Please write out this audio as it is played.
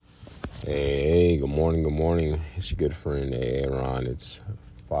Hey, good morning. It's your good friend Aaron. It's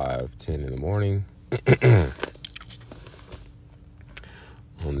 5:10 in the morning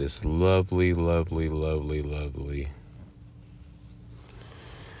on this lovely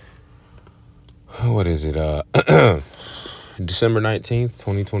what is it, December 19th,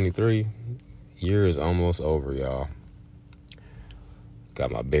 2023. Year is almost over, y'all. Got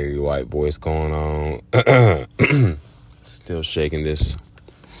my Barry White voice going on. Still shaking this,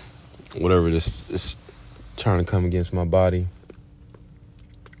 whatever this is trying to come against my body.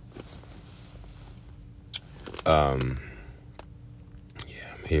 I'm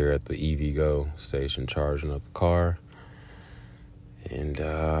here at the EVgo station charging up the car. And getting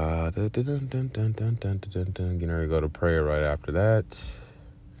ready to go to prayer right after that.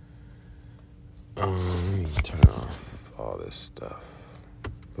 Let me turn off all this stuff.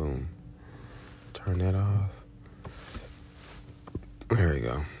 Boom. Turn that off. There we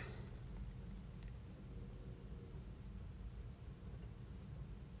go.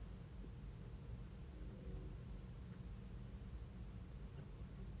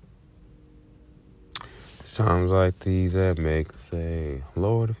 Sounds like these that make say,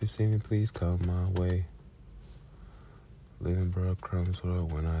 Lord, if you see me, please come my way. Leaving breadcrumbs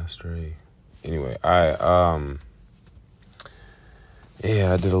when I stray. Anyway, I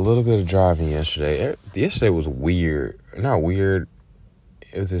did a little bit of driving yesterday. Yesterday was weird. Not weird.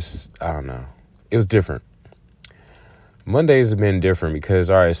 It was just, I don't know. It was different. Mondays have been different because,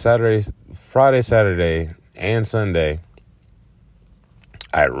 Friday, Saturday, and Sunday,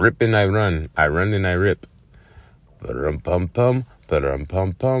 I rip and I run. I run and I rip. Pum.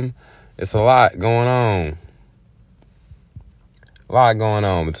 It's a lot going on. A lot going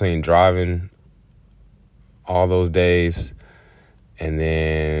on between driving all those days, and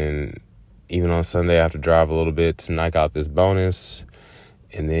then even on Sunday I have to drive a little bit to knock out this bonus,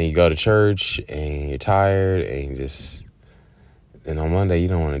 and then you go to church and you're tired and then on Monday you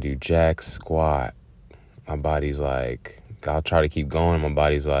don't want to do jack squat. My body's like, I'll try to keep going. My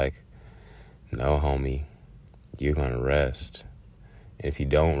body's like, no, homie, you're going to rest. And if you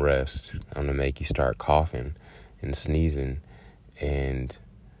don't rest, I'm going to make you start coughing and sneezing and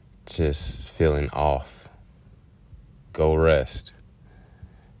just feeling off. Go rest.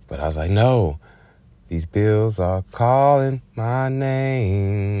 But I was like, no, these bills are calling my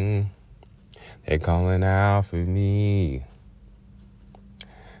name. They're calling out for me.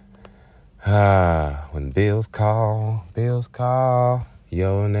 When bills call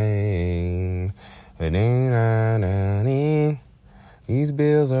your name. These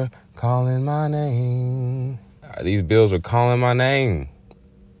bills are calling my name. These bills are calling my name.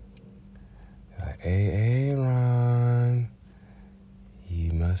 Like, hey, Ron,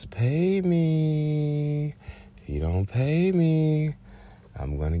 you must pay me. If you don't pay me,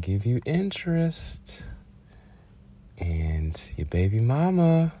 I'm going to give you interest. And your baby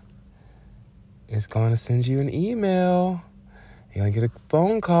mama is going to send you an email. You're going to get a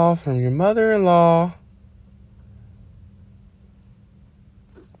phone call from your mother-in-law.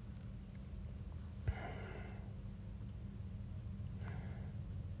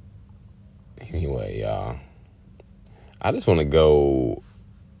 Anyway, y'all, I just want to go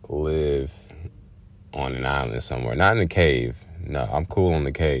live on an island somewhere. Not in a cave. No, I'm cool on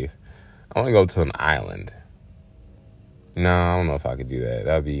the cave. I want to go to an island. No, I don't know if I could do that.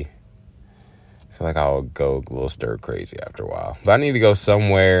 I feel like I would go a little stir crazy after a while. But I need to go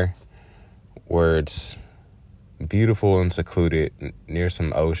somewhere where it's beautiful and secluded, near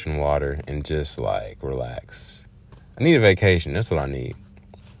some ocean water, and just like relax. I need a vacation. That's what I need.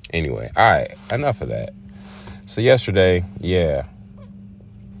 Anyway, all right, enough of that. So yesterday,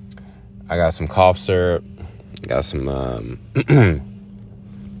 I got some cough syrup, got some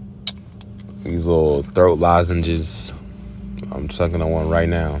these little throat lozenges. I'm sucking on one right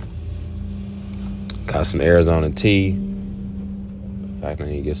now. Got some Arizona tea. In fact, I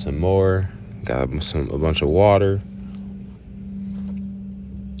need to get some more. Got a bunch of water.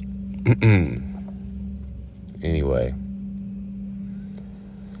 Anyway.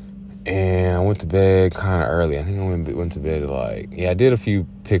 And I went to bed kind of early. I think I went to bed at I did a few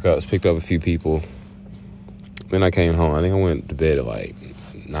pickups, picked up a few people. Then I came home. I think I went to bed at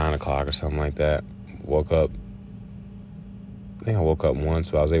 9 o'clock or something like that. Woke up. I think I woke up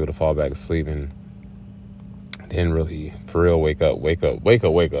once, but I was able to fall back asleep and didn't really, for real, wake up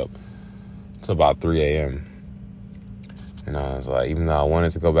till about 3 a.m. And I was like, even though I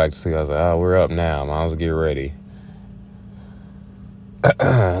wanted to go back to sleep, I was like, oh, we're up now. Might as well get ready.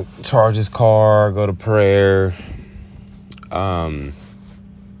 Charge his car, go to prayer. And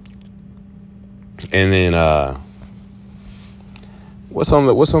then What's on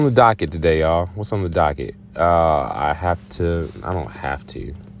the docket today, y'all? What's on the docket? I don't have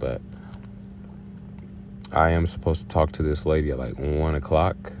to, but I am supposed to talk to this lady at like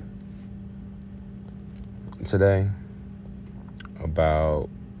 1:00 today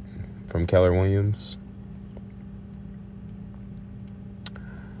from Keller Williams.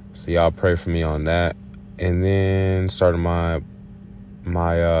 So y'all pray for me on that. And then starting my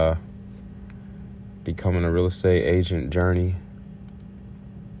becoming a real estate agent journey.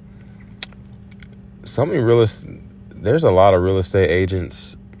 There's a lot of real estate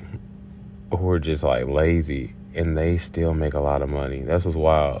agents who are just like lazy and they still make a lot of money. That's what's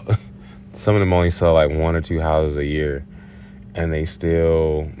wild. Some of them only sell like 1 or 2 houses a year and they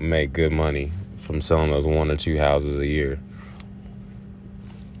still make good money from selling those 1 or 2 houses a year.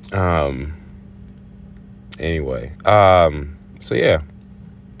 Anyway, so yeah,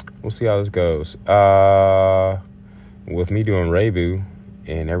 we'll see how this goes. With me doing Rebu,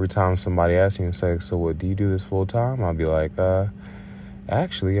 and every time somebody asks me and say, so what, do you do this full time? I'll be like,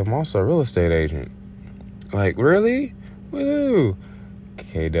 actually, I'm also a real estate agent. Like, really? Woo!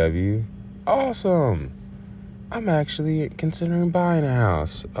 KW, awesome. I'm actually considering buying a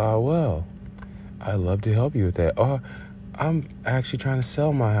house. Well, I'd love to help you with that. I'm actually trying to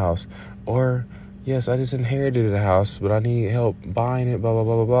sell my house. Or, yes, I just inherited a house, but I need help buying it, blah, blah,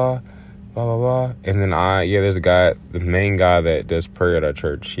 blah, blah, blah, blah, blah, blah. And then there's a guy, the main guy that does prayer at our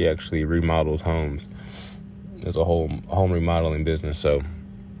church. He actually remodels homes. There's a whole home remodeling business. So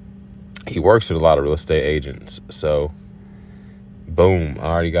he works with a lot of real estate agents. So, boom, I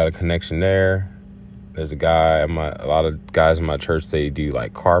already got a connection there. There's a lot of guys in my church, they do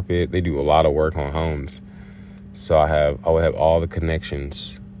like carpet. They do a lot of work on homes. So I would have all the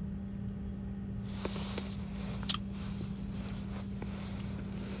connections.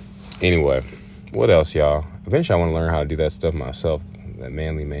 Anyway, what else, y'all? Eventually I want to learn how to do that stuff myself, that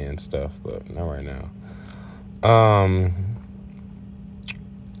manly man stuff, but not right now. I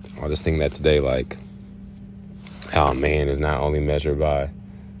just think that today, like, how a man is not only measured by,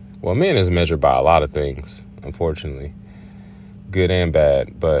 well, a man is measured by a lot of things, unfortunately. Good and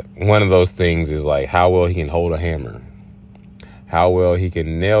bad, but one of those things is like how well he can hold a hammer, how well he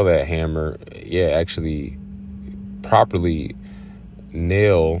can nail that hammer, actually properly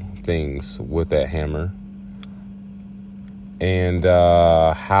nail things with that hammer, and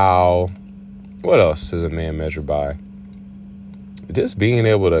what else is a man measured by? Just being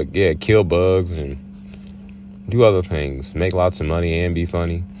able to kill bugs and do other things, make lots of money and be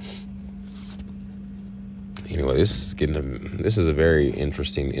funny. Anyway, this is a very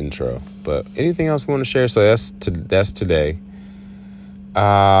interesting intro. But anything else we want to share? So that's today.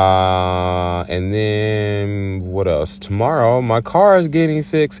 And then what else? Tomorrow, my car is getting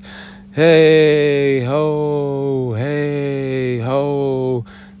fixed. Hey ho, hey ho,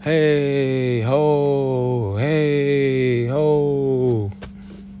 hey ho, hey ho.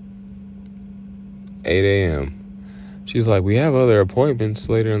 8 a.m. She's like, we have other appointments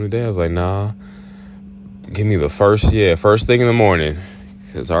later in the day. I was like, nah. Give me the first thing in the morning.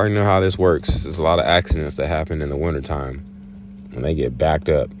 Because I already know how this works. There's a lot of accidents that happen in the wintertime. And they get backed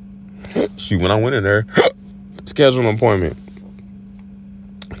up. Shoot, when I went in there, scheduled an appointment.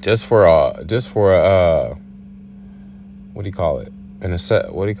 Just for a what do you call it?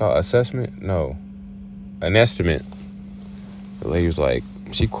 Assessment? No. An estimate. The lady was like,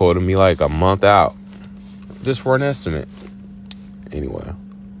 she quoted me like a month out. Just for an estimate. Anyway.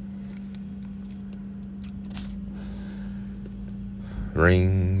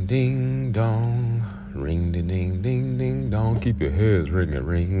 Ring, ding, dong. Ring, ding, ding, ding, ding, dong. Keep your heads ringing.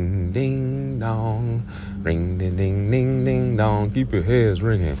 Ring, ding, dong. Ring, ding, ding, ding, ding, dong. Keep your heads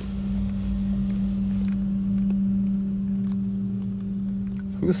ringing.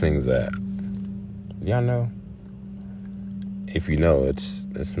 Who sings that? Y'all know? If you know, it's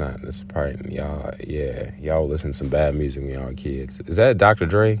probably y'all. Yeah, y'all listen to some bad music when y'all were kids. Is that Dr.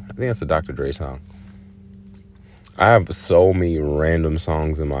 Dre? I think that's a Dr. Dre song. I have so many random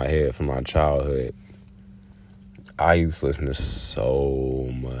songs in my head from my childhood. I used to listen to so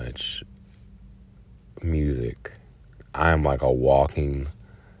much music. I am like a walking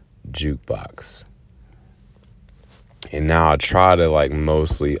jukebox. And now I try to like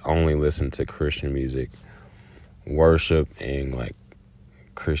mostly only listen to Christian music, worship, and like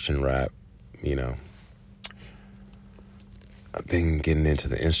Christian rap, you know. I've been getting into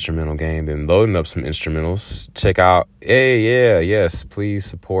the instrumental game, been loading up some instrumentals. Check out, please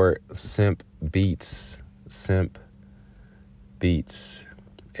support Simp Beats. Simp Beats.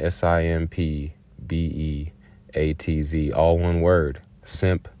 SIMPBEATZ. All one word.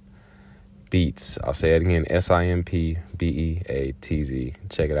 Simp Beats. I'll say it again. SIMP Beatz.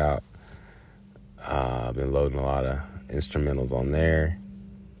 Check it out. I've been loading a lot of instrumentals on there.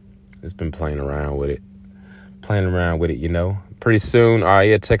 Just been playing around with it, Pretty soon,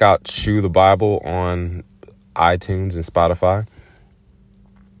 check out Chew the Bible on iTunes and Spotify.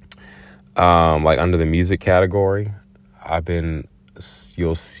 Like under the music category,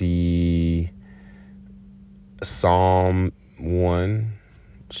 you'll see Psalm 1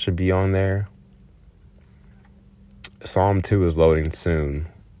 should be on there. Psalm 2 is loading soon.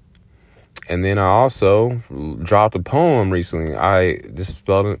 And then I also dropped a poem recently. I just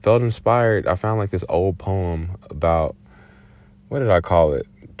felt inspired. I found like this old poem about, what did I call it?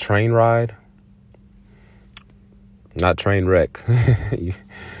 Train ride? Not train wreck.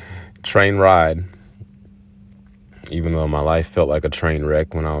 Train ride. Even though my life felt like a train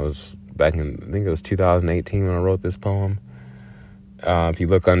wreck when I was back in, I think it was 2018 when I wrote this poem. If you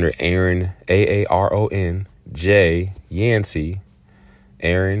look under Aaron, Aaron, J, Yancey,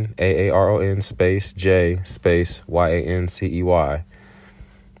 Aaron, Aaron, space, J, space, Yancey. Look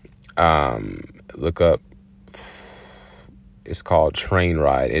up, it's called Train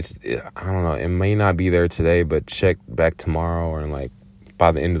Ride. I don't know, it may not be there today, but check back tomorrow or like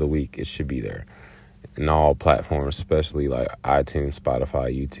by the end of the week, it should be there. In all platforms, especially like iTunes,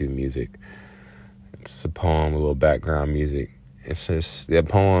 Spotify, YouTube Music. It's a poem, a little background music. It's just, that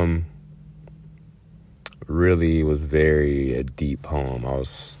poem really was a deep poem. I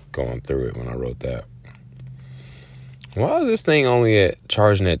was going through it when I wrote that. Why is this thing only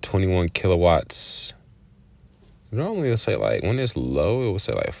charging at 21 kilowatts? Normally it'll say like, when it's low, it will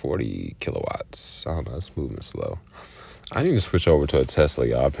say like 40 kilowatts. I don't know, it's moving slow. I need to switch over to a Tesla,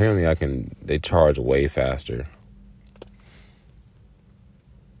 y'all. Apparently they charge way faster.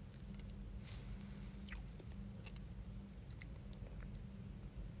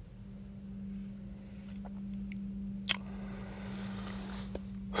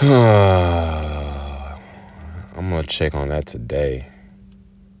 I'm going to check on that today.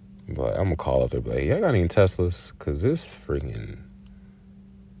 But I'm going to call up there and be like, y'all got any Teslas? Because this thing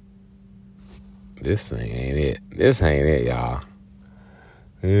ain't it. This ain't it, y'all.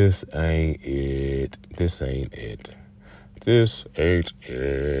 This ain't it. This ain't it. This ain't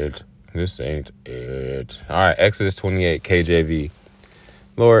it. This ain't it. All right, Exodus 28, KJV.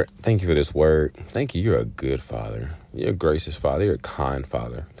 Lord, thank you for this word. Thank you. You're a good Father. You're a gracious Father. You're a kind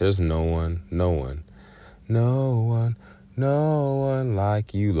Father. There's no one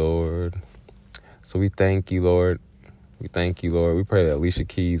like you, Lord. So we thank you, Lord. We thank you, Lord. We pray that Alicia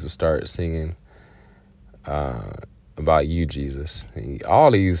Keys will start singing about you, Jesus.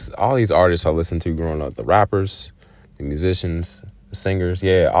 All these artists I listened to growing up, the rappers, the musicians, the singers,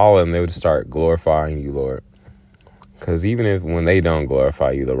 all of them, they would start glorifying you, Lord. Because even when they don't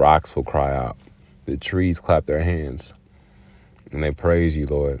glorify you, the rocks will cry out. The trees clap their hands. And they praise you,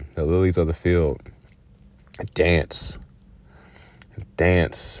 Lord. The lilies of the field dance.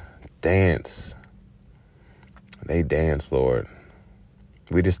 Dance. Dance. They dance, Lord.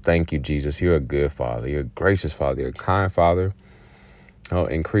 We just thank you, Jesus. You're a good Father. You're a gracious Father. You're a kind Father. Oh,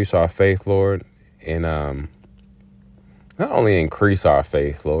 increase our faith, Lord. And not only increase our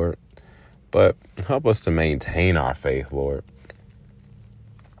faith, Lord, but help us to maintain our faith, Lord.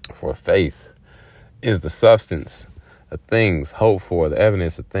 For faith is the substance of things hoped for, the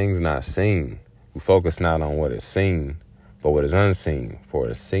evidence of things not seen. We focus not on what is seen, but what is unseen. For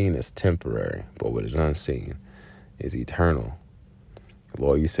what is seen is temporary, but what is unseen is eternal.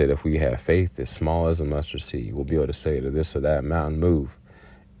 Lord, you said if we have faith as small as a mustard seed, we'll be able to say to this or that mountain, move,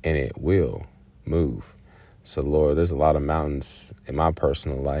 and it will move. So, Lord, there's a lot of mountains in my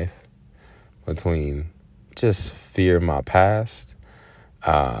personal life between just fear of my past,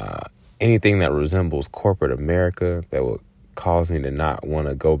 anything that resembles corporate America that would cause me to not want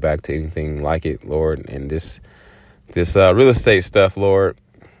to go back to anything like it, Lord. And this real estate stuff, Lord,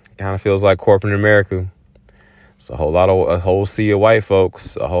 kind of feels like corporate America. It's a whole sea of white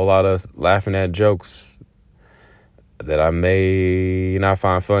folks, a whole lot of laughing at jokes that I may not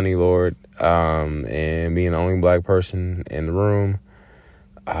find funny, Lord. And being the only black person in the room,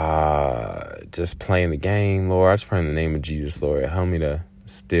 just playing the game, Lord. I just pray in the name of Jesus, Lord, help me to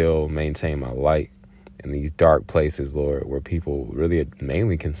still maintain my light in these dark places, Lord, where people really are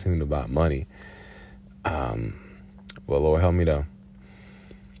mainly consumed about money. Well, Lord, help me to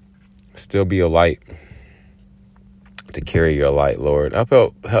still be a light, to carry your light, Lord.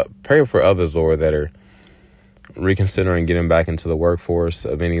 Help pray for others, Lord, that are reconsidering getting back into the workforce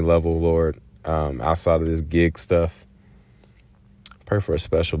of any level, Lord, outside of this gig stuff. Pray for a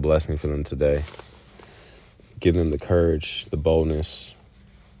special blessing for them today. Give them the courage, the boldness.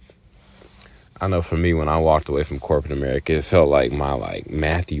 I know for me, when I walked away from corporate America, it felt like my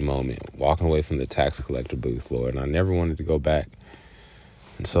Matthew moment, walking away from the tax collector booth, Lord. And I never wanted to go back.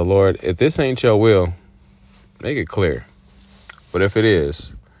 And so, Lord, if this ain't your will, make it clear. But if it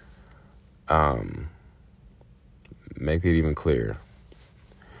is, make it even clearer.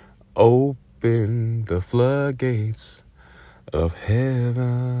 Open the floodgates of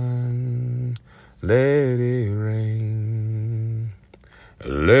heaven. Let it rain.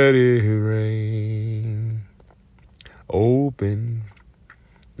 Let it rain. Open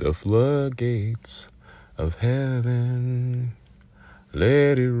the floodgates of heaven.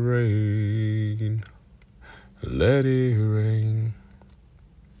 Let it rain. Let it rain.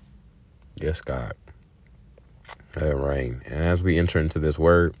 Yes, God. Let it rain. And as we enter into this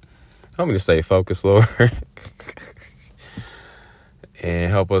word, help me to stay focused, Lord.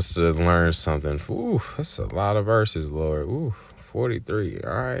 And help us to learn something. Ooh, that's a lot of verses, Lord. Ooh, 43.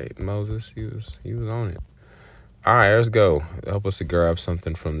 All right, Moses, he was on it. All right, let's go. Help us to grab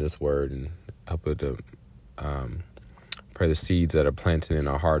something from this word and help it to pray the seeds that are planted in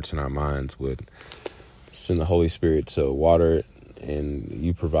our hearts and our minds would send the Holy Spirit to water it, and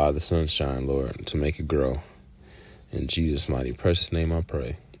you provide the sunshine, Lord, to make it grow. In Jesus' mighty precious name I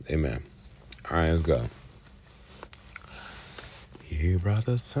pray. Amen. All right, let's go. You brought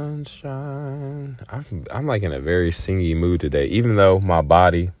the sunshine. I'm like in a very singy mood today, even though my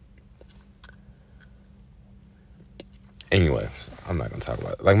body. Anyway, I'm not going to talk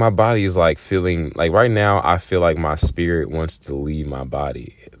about it. Like, my body is like feeling, like right now, I feel like my spirit wants to leave my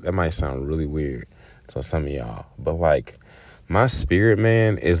body. That might sound really weird to some of y'all, but like my spirit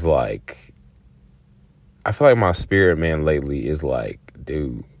man is like, I feel like my spirit man lately is like,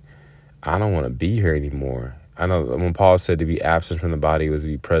 dude, I don't want to be here anymore. I know when Paul said to be absent from the body was to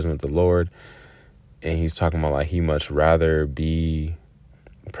be present with the Lord. And he's talking about like he much rather be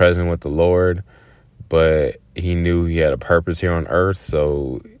present with the Lord, but he knew he had a purpose here on earth,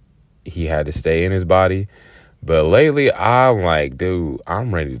 so he had to stay in his body. But lately, I'm like, dude,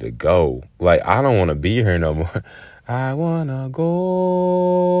 I'm ready to go. Like, I don't want to be here no more. I want to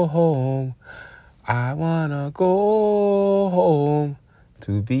go home. I want to go home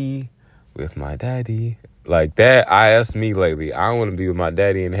to be with my daddy. Like that, that's me lately. I want to be with my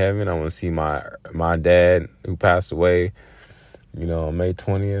daddy in heaven. I want to see my dad who passed away, on May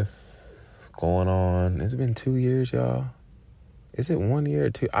 20th. Going on. Has it been 2 years, y'all? Is it 1 year or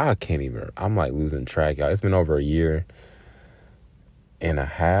 2? I can't even. I'm like losing track, y'all. It's been over a year and a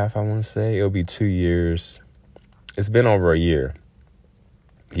half, I want to say. It'll be 2 years. It's been over a year.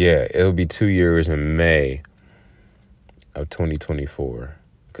 Yeah, it'll be 2 years in May of 2024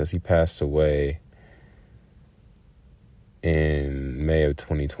 because he passed away in May of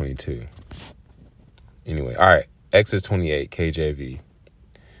 2022. Anyway, all right. Exodus 28, KJV.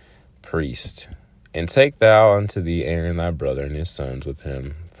 Priest. And take thou unto thee Aaron thy brother and his sons with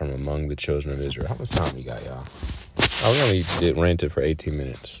him from among the children of Israel. How much time we got, y'all? Oh, we only did rented for 18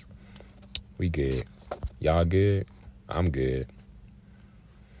 minutes. We good. Y'all good? I'm good.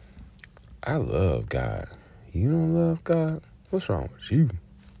 I love God. You don't love God? What's wrong with you?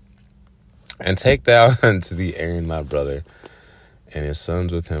 And take thou unto thee Aaron thy brother and his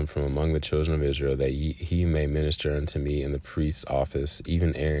sons with him from among the children of Israel, that he may minister unto me in the priest's office,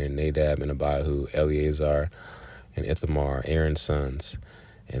 even Aaron, Nadab, and Abihu, Eleazar, and Ithamar, Aaron's sons.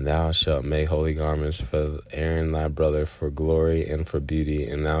 And thou shalt make holy garments for Aaron thy brother for glory and for beauty,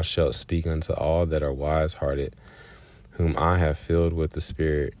 and thou shalt speak unto all that are wise-hearted, whom I have filled with the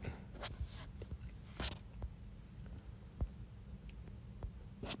Spirit.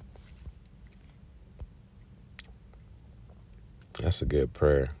 That's a good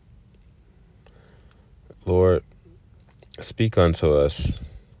prayer. Lord, speak unto us,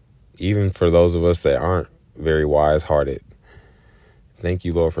 even for those of us that aren't very wise-hearted. Thank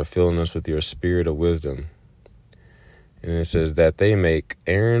you, Lord, for filling us with your spirit of wisdom. And it says that they make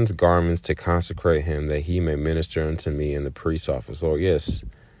Aaron's garments to consecrate him, that he may minister unto me in the priest's office. Lord, yes,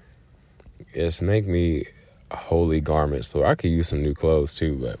 make me holy garments. Lord, I could use some new clothes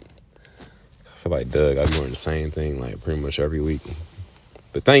too, but I feel like Doug, I'm doing the same thing like pretty much every week.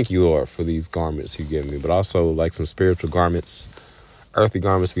 But thank you, Lord, for these garments you give me. But also like some spiritual garments. Earthly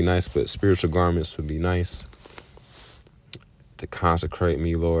garments would be nice, but spiritual garments would be nice to consecrate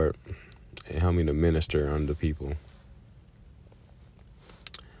me, Lord, and help me to minister unto people.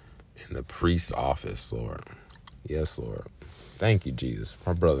 In the priest's office, Lord. Yes, Lord. Thank you, Jesus.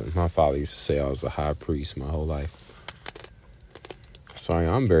 My father used to say I was a high priest my whole life. Sorry,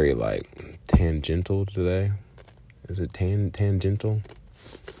 I'm very tangential today. Is it tangential?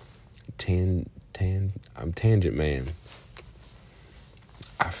 I'm tangent man.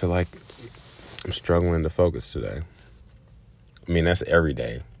 I feel like I'm struggling to focus today. I mean, that's every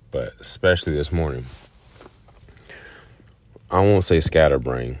day, but especially this morning. I won't say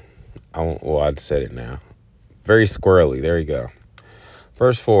scatterbrain. I'd said it now. Very squirrely. There you go.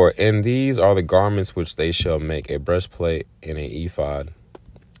 Verse 4, and these are the garments which they shall make: a breastplate and an ephod,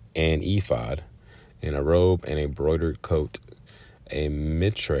 and a robe and a broidered coat, a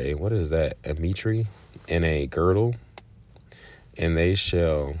mitre. What is that? A mitre, and a girdle. And they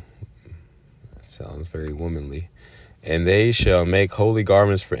shall, that sounds very womanly, and they shall make holy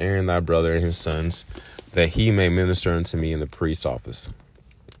garments for Aaron thy brother and his sons, that he may minister unto me in the priest's office.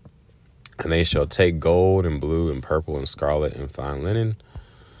 And they shall take gold and blue and purple and scarlet and fine linen.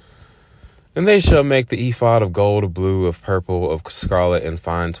 And they shall make the ephod of gold, of blue, of purple, of scarlet, and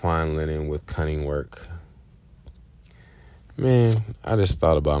fine twined linen with cunning work. Man, I just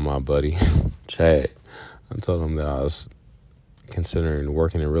thought about my buddy, Chad. I told him that I was considering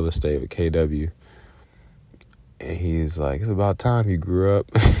working in real estate with KW. And he's like, it's about time you grew up.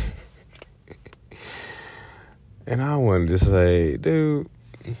 And I wanted to say, dude,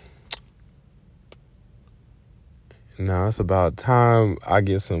 no, it's about time I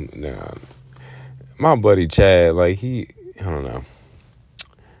get some. Nah, my buddy Chad, like I don't know.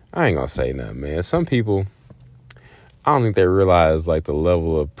 I ain't gonna say nothing, man. Some people, I don't think they realize like the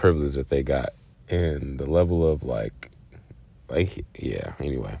level of privilege that they got and the level of yeah,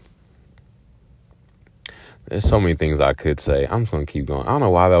 anyway. There's so many things I could say. I'm just gonna keep going. I don't know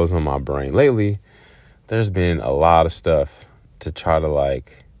why that was on my brain. Lately, there's been a lot of stuff to try to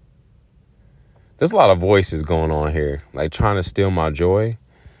there's a lot of voices going on here, like trying to steal my joy.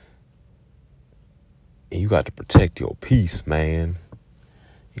 And you got to protect your peace, man.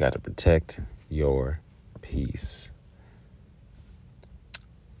 You got to protect your peace.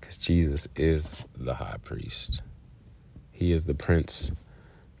 Because Jesus is the high priest. He is the Prince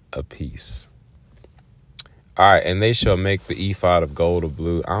of Peace. All right, and they shall make the ephod of gold, of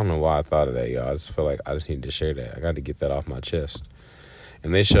blue. I don't know why I thought of that, y'all. I just feel like I just need to share that. I got to get that off my chest.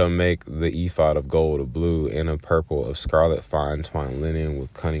 And they shall make the ephod of gold, of blue, and of purple, of scarlet fine twined linen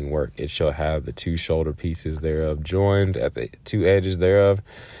with cunning work. It shall have the two shoulder pieces thereof joined at the two edges thereof,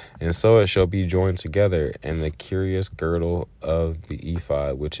 and so it shall be joined together. And the curious girdle of the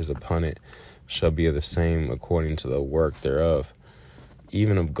ephod which is upon it shall be of the same according to the work thereof,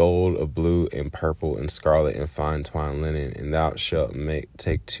 even of gold, of blue, and purple, and scarlet, and fine twined linen. And thou shalt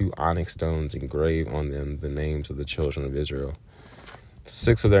take 2 onyx stones, and engrave on them the names of the children of Israel,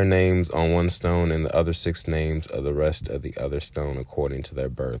 6 of their names on one stone, and the other 6 names of the rest of the other stone according to their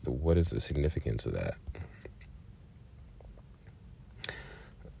birth. What is the significance of that?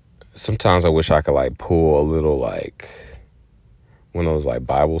 Sometimes I wish I could pull a little one of those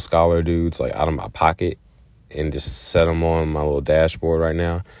Bible scholar dudes out of my pocket and just set them on my little dashboard right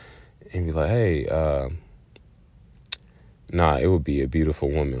now and be like, hey, it would be a beautiful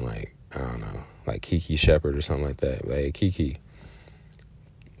woman, I don't know, like Kiki Shepherd or something like that. Hey, Kiki.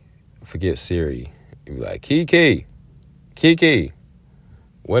 Forget Siri. You'd be like, Kiki,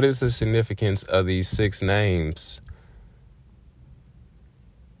 what is the significance of these 6 names?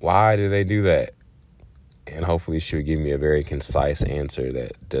 Why do they do that? And hopefully she would give me a very concise answer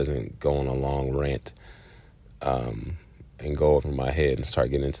that doesn't go on a long rant and go over my head and start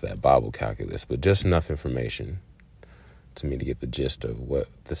getting into that Bible calculus. But just enough information to me to get the gist of what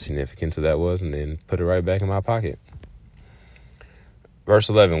the significance of that was, and then put it right back in my pocket. Verse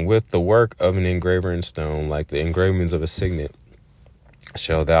 11, with the work of an engraver in stone, like the engravings of a signet,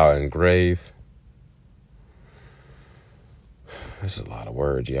 shall thou engrave. This is a lot of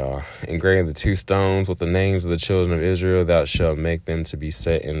words, y'all. Engrave the 2 stones with the names of the children of Israel. Thou shalt make them to be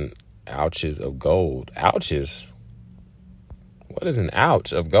set in ouches of gold. Ouches? What is an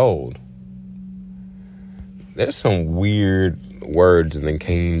ouch of gold? There's some weird words in the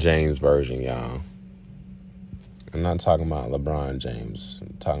King James Version, y'all. I'm not talking about LeBron James.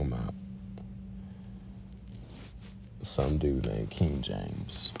 I'm talking about some dude named King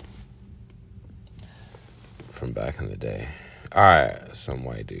James from back in the day. All right, some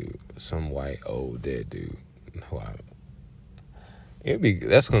white dude, some white old dead dude.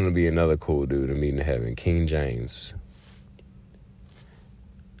 That's going to be another cool dude to meet in heaven, King James.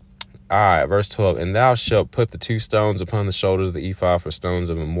 All right, verse 12, and thou shalt put the 2 stones upon the shoulders of the ephod for stones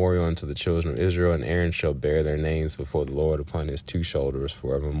of memorial unto the children of Israel, and Aaron shall bear their names before the Lord upon his 2 shoulders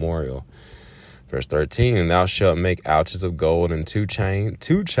for a memorial. Verse 13, and thou shalt make ouches of gold and 2 chains.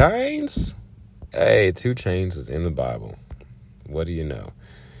 2 chains? Hey, 2 Chainz is in the Bible. What do you know?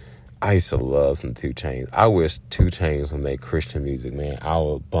 I used to love some 2 Chainz. I wish 2 Chainz would make Christian music, man. I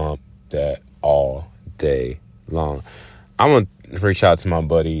would bump that all day long. I'm going to reach out to my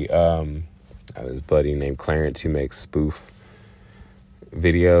buddy, I have this buddy named Clarence who makes spoof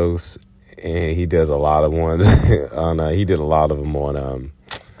videos, and he does a lot of ones on. He did a lot of them on.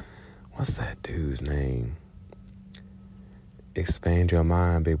 What's that dude's name? Expand Your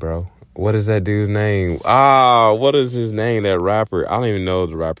Mind, big bro. What is that dude's name? What is his name? That rapper. I don't even know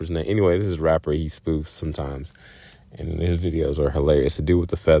the rapper's name. Anyway, this is a rapper. He spoofs sometimes, and his videos are hilarious. The dude with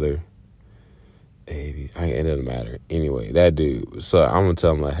the feather. Baby, it doesn't matter. Anyway, that dude. So I'm gonna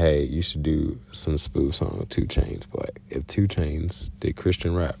tell him like, hey, you should do some spoofs on 2 Chainz. But if 2 Chainz did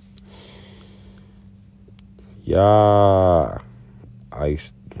Christian rap, yeah,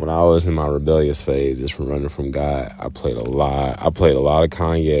 when I was in my rebellious phase, just from running from God, I played a lot. I played a lot of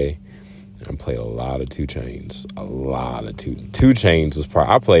Kanye. I played a lot of 2 Chainz. A lot of 2 Chainz was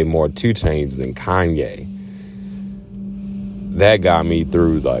probably. I played more 2 Chainz than Kanye. That got me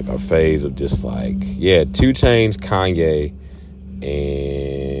through like a phase of just like, 2 Chainz, Kanye,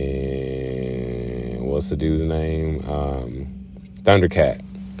 and what's the dude's name? Thundercat.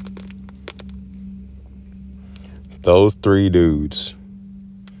 Those 3 dudes.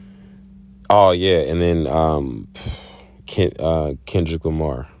 Oh yeah, and then Kendrick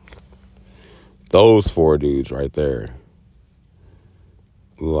Lamar. Those 4 dudes right there,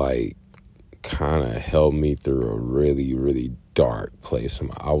 like, kind of held me through a really, really dark place.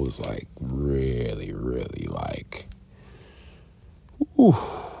 I was like really, really like,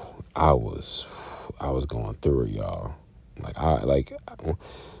 I was going through it, y'all.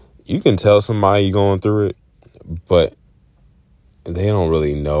 You can tell somebody you're going through it, but they don't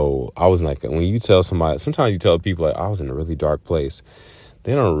really know. I was like, when you tell somebody, sometimes you tell people like, I was in a really dark place.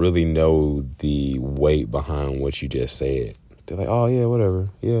 They don't really know the weight behind what you just said. They're like, oh yeah, whatever.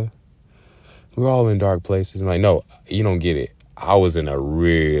 Yeah. We're all in dark places. I'm like, no, you don't get it. I was in a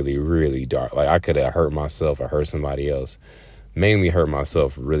really, really dark, like I could have hurt myself or hurt somebody else. Mainly hurt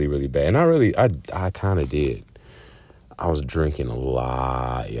myself really, really bad. And I kind of did. I was drinking a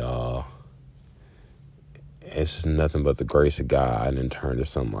lot, y'all. It's nothing but the grace of God. I didn't turn to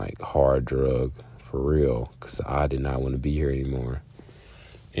some like hard drug for real, because I did not want to be here anymore.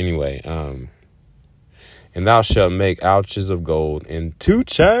 Anyway, and thou shalt make ouches of gold and 2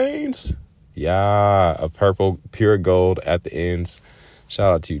 Chainz. Yeah, of purple, pure gold at the ends.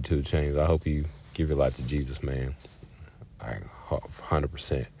 Shout out to you, 2 Chainz. I hope you give your life to Jesus, man.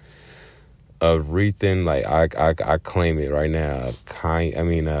 100%. Everything, like, I claim it right now. 2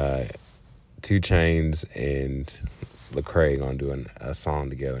 Chainz and Lecrae gonna do a song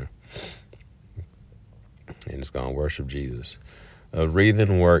together. And it's gonna worship Jesus. A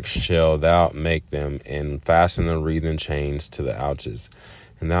wreathen work shall thou make them, and fasten the wreathen chains to the ouches.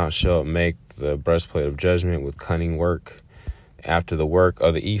 And thou shalt make the breastplate of judgment with cunning work. After the work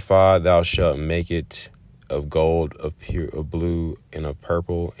of the ephod, thou shalt make it of gold, of blue, and of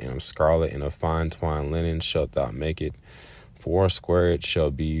purple, and of scarlet, and of fine twined linen shalt thou make it. 4 square it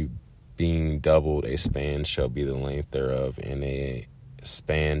shall be, being doubled. A span shall be the length thereof, and a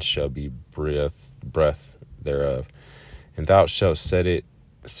span shall be breadth thereof. And thou shalt set in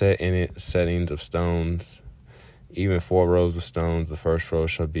it settings of stones, even 4 rows of stones. The first row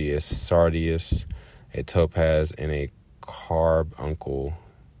shall be a sardius, a topaz, and a carbuncle.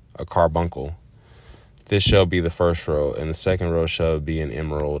 This shall be the first row. And the second row shall be an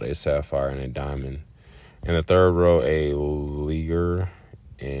emerald, a sapphire, and a diamond. And the third row a ligure,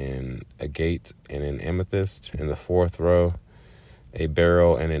 and a gate, and an amethyst. And the fourth row a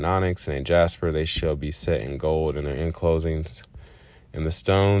beryl, and an onyx, and a jasper. They shall be set in gold in their enclosings. And the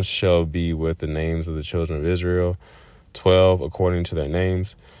stones shall be with the names of the children of Israel, 12 according to their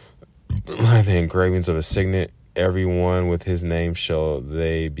names, like the engravings of a signet. Every one with his name shall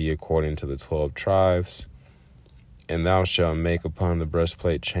they be according to the 12 tribes. And thou shalt make upon the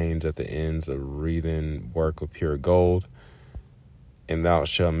breastplate chains at the ends of wreathen work of pure gold. And thou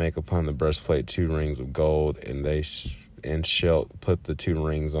shalt make upon the breastplate 2 rings of gold, and shalt put the 2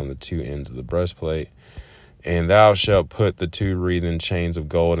 rings on the 2 ends of the breastplate. And thou shalt put the 2 wreathen chains of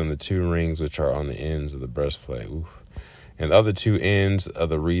gold in the 2 rings which are on the ends of the breastplate. And the other 2 ends of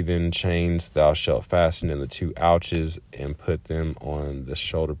the wreathen chains thou shalt fasten in the 2 ouches, and put them on the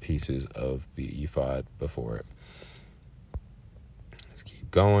shoulder pieces of the ephod before it. Let's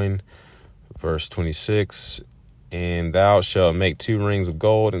keep going. Verse 26. And thou shalt make 2 rings of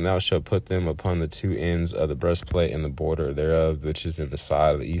gold, and thou shalt put them upon the 2 ends of the breastplate and the border thereof, which is in the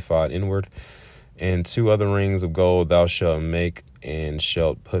side of the ephod inward. And 2 other rings of gold thou shalt make, and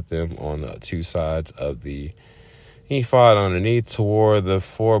shalt put them on the 2 sides of the ephod underneath, toward the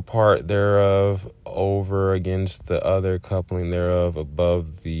forepart thereof, over against the other coupling thereof,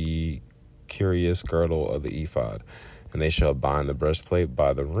 above the curious girdle of the ephod. And they shall bind the breastplate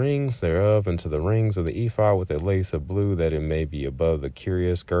by the rings thereof into the rings of the ephod with a lace of blue, that it may be above the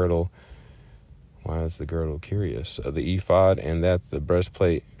curious girdle. Why is the girdle curious? Of the ephod, and that the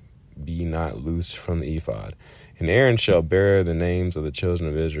breastplate be not loosed from the ephod. And Aaron shall bear the names of the children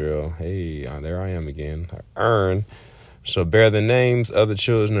of Israel. Hey, there I am again. Aaron shall bear the names of the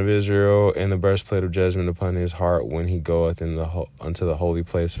children of Israel and the breastplate of judgment upon his heart when he goeth unto the holy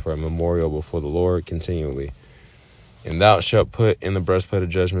place for a memorial before the Lord continually. And thou shalt put in the breastplate of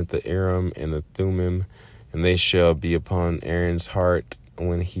judgment the Urim and the Thummim, and they shall be upon Aaron's heart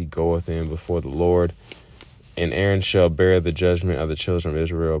when he goeth in before the Lord. And Aaron shall bear the judgment of the children of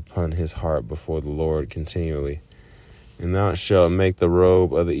Israel upon his heart before the Lord continually. And thou shalt make the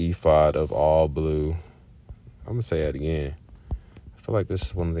robe of the ephod of all blue. I'm going to say that again. I feel like this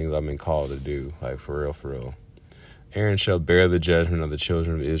is one of the things I've been called to do, like for real, for real. Aaron shall bear the judgment of the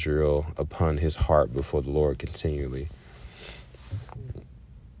children of Israel upon his heart before the Lord continually.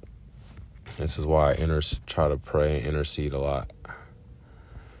 This is why I try to pray and intercede a lot.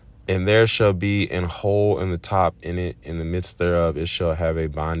 And there shall be an hole in the top in it, in the midst thereof it shall have a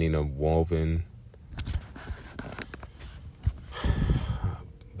binding of woven.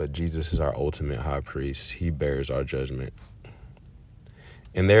 But Jesus is our ultimate high priest. He bears our judgment.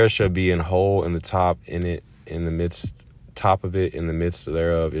 And there shall be an hole in the top in it, in the midst, top of it, in the midst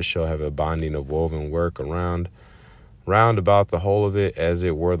thereof it shall have a binding of woven work round about the whole of it, as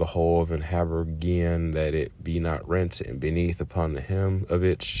it were the whole of an habergeon, that it be not rent. And beneath upon the hem of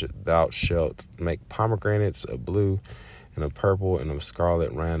it thou shalt make pomegranates of blue and of purple and of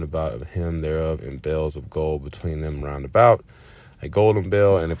scarlet round about of hem thereof, and bells of gold between them round about. A golden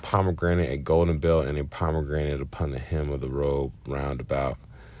bell and a golden bell and a pomegranate upon the hem of the robe round about.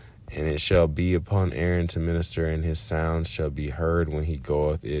 And it shall be upon Aaron to minister, and his sound shall be heard when he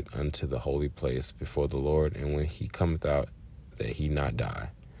goeth it unto the holy place before the Lord, and when he cometh out, that he not die.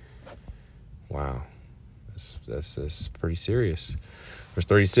 Wow. That's pretty serious. Verse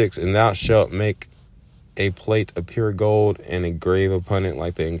 36, and thou shalt make a plate of pure gold, and engrave upon it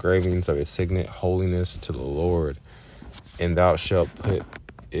like the engravings of a signet, holiness to the Lord. And thou shalt put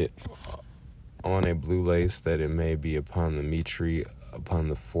it on a blue lace, that it may be upon the mitre, upon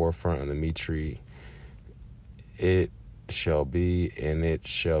the forefront of the mitre. It shall be, and it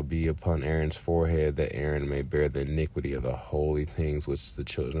shall be upon Aaron's forehead, that Aaron may bear the iniquity of the holy things which the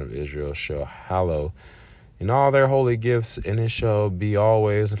children of Israel shall hallow in all their holy gifts. And it shall be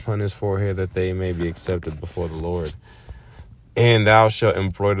always upon his forehead, that they may be accepted before the Lord. And thou shalt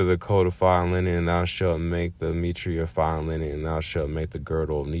embroider the coat of fine linen, and thou shalt make the mitre of fine linen, and thou shalt make the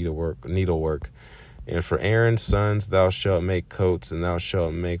girdle of needlework. And for Aaron's sons thou shalt make coats, and thou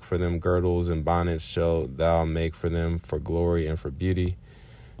shalt make for them girdles, and bonnets shalt thou make for them for glory and for beauty.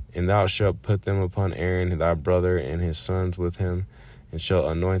 And thou shalt put them upon Aaron thy brother and his sons with him, and shalt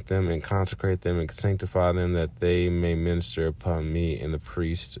anoint them and consecrate them and sanctify them, that they may minister upon me in the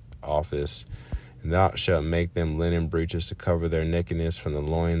priest office. And thou shalt make them linen breeches to cover their nakedness from the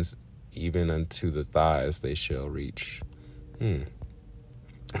loins even unto the thighs they shall reach. And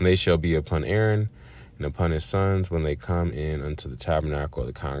they shall be upon Aaron and upon his sons when they come in unto the tabernacle of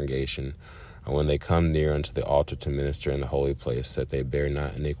the congregation, or when they come near unto the altar to minister in the holy place, that they bear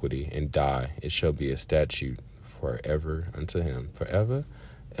not iniquity and die. It shall be a statute forever unto him, forever,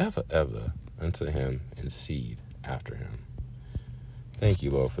 ever unto him, and seed after him. Thank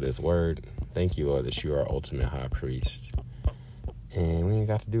you, Lord, for this word. Thank you, Lord, that you are our ultimate high priest. And we ain't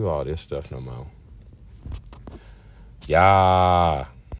got to do all this stuff no more. Yeah.